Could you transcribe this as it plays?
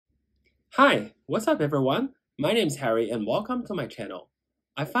Hi, what's up everyone? My name's Harry and welcome to my channel.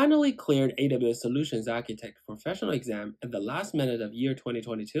 I finally cleared AWS Solutions Architect Professional exam at the last minute of year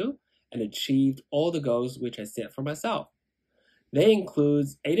 2022 and achieved all the goals which I set for myself. They include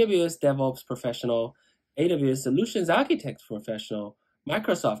AWS DevOps Professional, AWS Solutions Architect Professional,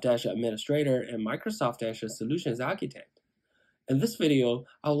 Microsoft Azure Administrator, and Microsoft Azure Solutions Architect. In this video,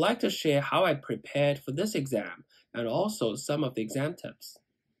 I would like to share how I prepared for this exam and also some of the exam tips.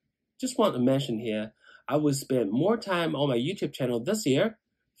 Just want to mention here, I will spend more time on my YouTube channel this year.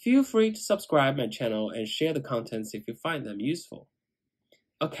 Feel free to subscribe my channel and share the contents if you find them useful.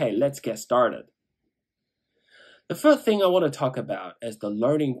 Okay, let's get started. The first thing I want to talk about is the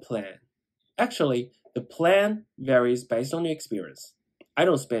learning plan. Actually, the plan varies based on your experience. I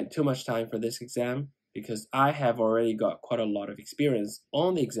don't spend too much time for this exam because I have already got quite a lot of experience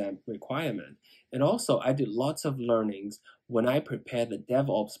on the exam requirement. And also, I did lots of learnings when I prepared the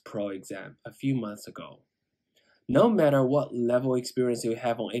DevOps Pro exam a few months ago. No matter what level experience you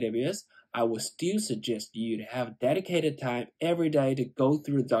have on AWS, I would still suggest you to have dedicated time every day to go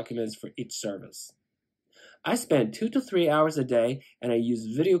through the documents for each service. I spend 2 to 3 hours a day and I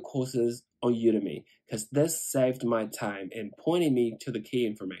use video courses on Udemy because this saved my time and pointed me to the key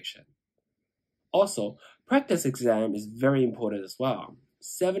information. Also, practice exam is very important as well.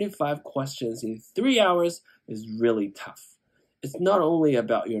 75 questions in 3 hours is really tough. It's not only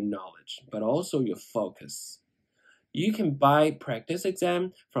about your knowledge, but also your focus. You can buy practice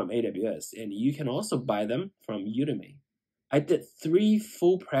exam from AWS, and you can also buy them from Udemy. I did 3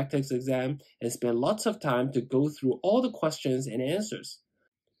 full practice exams and spent lots of time to go through all the questions and answers.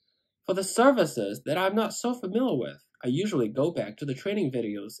 For the services that I'm not so familiar with, I usually go back to the training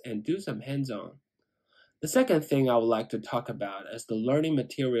videos and do some hands-on. The second thing I would like to talk about is the learning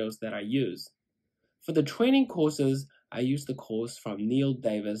materials that I use. For the training courses, I use the course from Neil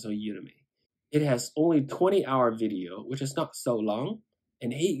Davis on Udemy. It has only 20-hour video, which is not so long,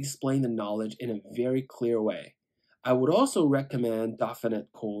 and he explained the knowledge in a very clear way. I would also recommend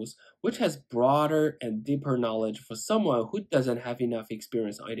Definite course, which has broader and deeper knowledge for someone who doesn't have enough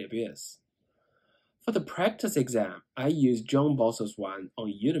experience on AWS. For the practice exam, I use John Bossel's one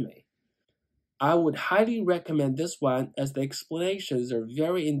on Udemy. I would highly recommend this one as the explanations are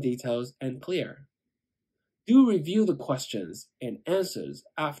very in details and clear. Do review the questions and answers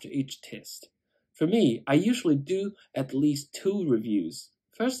after each test. For me, I usually do at least 2 reviews.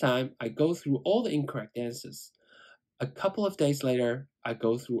 First time, I go through all the incorrect answers. A couple of days later, I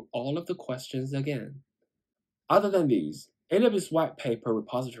go through all of the questions again. Other than these, AWS White Paper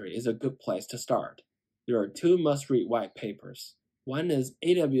Repository is a good place to start. There are 2 must-read white papers. One is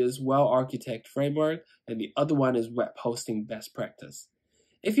AWS Well-Architect Framework, and the other one is Web Hosting Best Practice.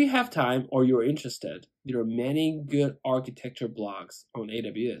 If you have time or you're interested, there are many good architecture blogs on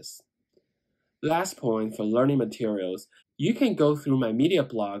AWS. Last point for learning materials, you can go through my media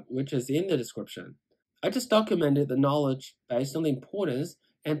blog, which is in the description. I just documented the knowledge based on the importance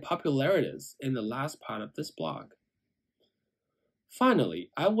and popularities in the last part of this blog.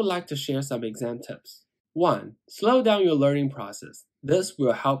 Finally, I would like to share some exam tips. 1. Slow down your learning process. This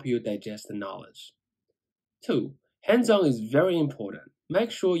will help you digest the knowledge. 2. Hands-on is very important.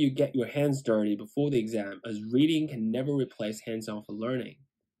 Make sure you get your hands dirty before the exam, as reading can never replace hands-on for learning.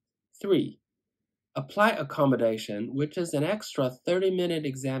 3. Apply accommodation, which is an extra 30-minute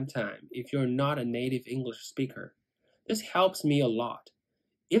exam time if you're not a native English speaker. This helps me a lot.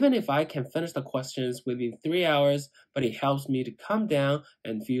 Even if I can finish the questions within 3 hours, but it helps me to calm down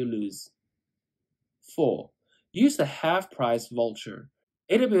and feel loose. 4. Use the half-price voucher.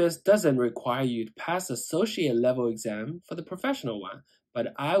 AWS doesn't require you to pass associate level exam for the professional one, but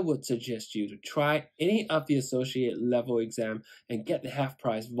I would suggest you to try any of the associate level exam and get the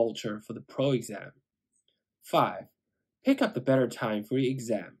half-price voucher for the pro exam. 5. Pick up the better time for your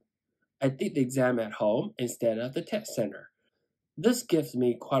exam. I did the exam at home instead of the test center. This gives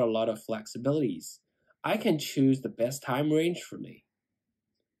me quite a lot of flexibilities. I can choose the best time range for me.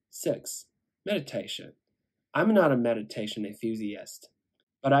 6. Meditation. I'm not a meditation enthusiast,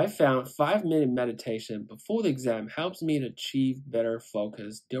 but I found 5-minute meditation before the exam helps me to achieve better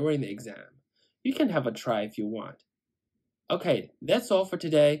focus during the exam. You can have a try if you want. Okay, that's all for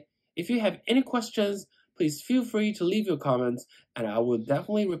today. If you have any questions, please feel free to leave your comments and I will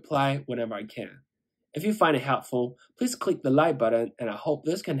definitely reply whenever I can. If you find it helpful, please click the like button and I hope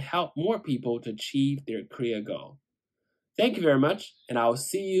this can help more people to achieve their career goal. Thank you very much and I will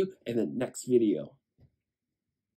see you in the next video.